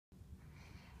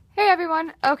Hey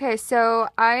everyone! Okay, so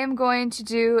I am going to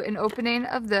do an opening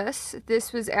of this.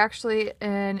 This was actually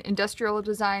an industrial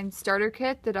design starter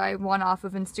kit that I won off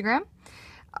of Instagram.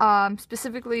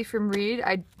 Specifically from Reed.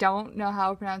 I don't know how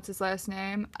to pronounce his last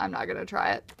name. I'm not going to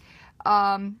try it.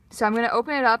 So I'm going to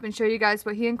open it up and show you guys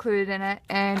what he included in it,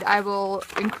 and I will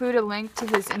include a link to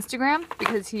his Instagram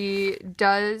because he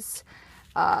does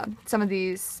some of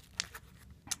these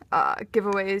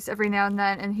giveaways every now and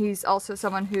then, and he's also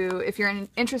someone who, if you're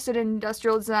interested in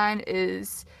industrial design,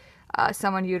 is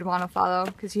someone you'd want to follow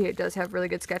because he does have really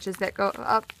good sketches that go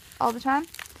up all the time.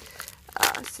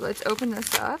 So let's open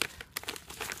this up.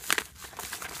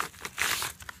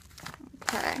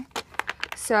 Okay,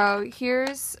 so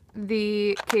here's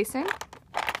the casing.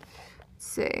 Let's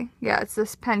see, yeah, it's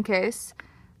this pen case.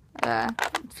 It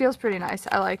feels pretty nice.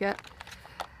 I like it.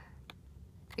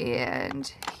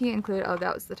 And he included, oh,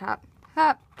 that was the top.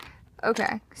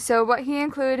 Okay, so what he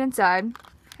included inside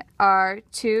are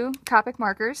two Copic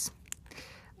markers,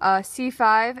 a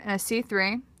C5 and a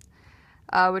C3,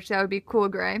 which that would be cool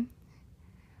gray.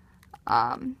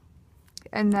 And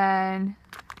then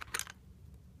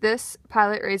this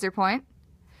Pilot razor point.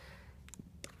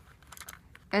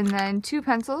 And then two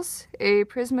pencils, a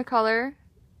Prismacolor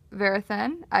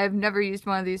Verithin. I've never used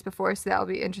one of these before, so that'll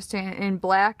be interesting, in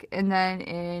black and then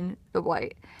in the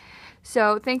white.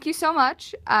 So thank you so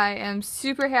much. I am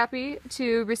super happy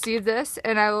to receive this,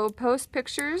 and I will post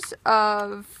pictures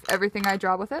of everything I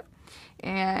draw with it,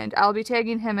 and I'll be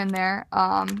tagging him in there,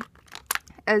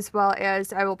 as well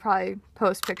as I will probably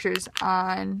post pictures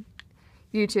on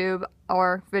YouTube,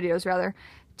 or videos rather,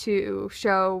 to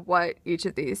show what each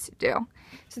of these do.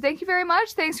 So thank you very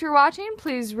much. Thanks for watching.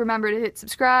 Please remember to hit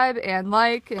subscribe and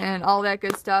like and all that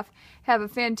good stuff. Have a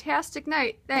fantastic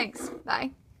night. Thanks.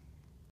 Bye.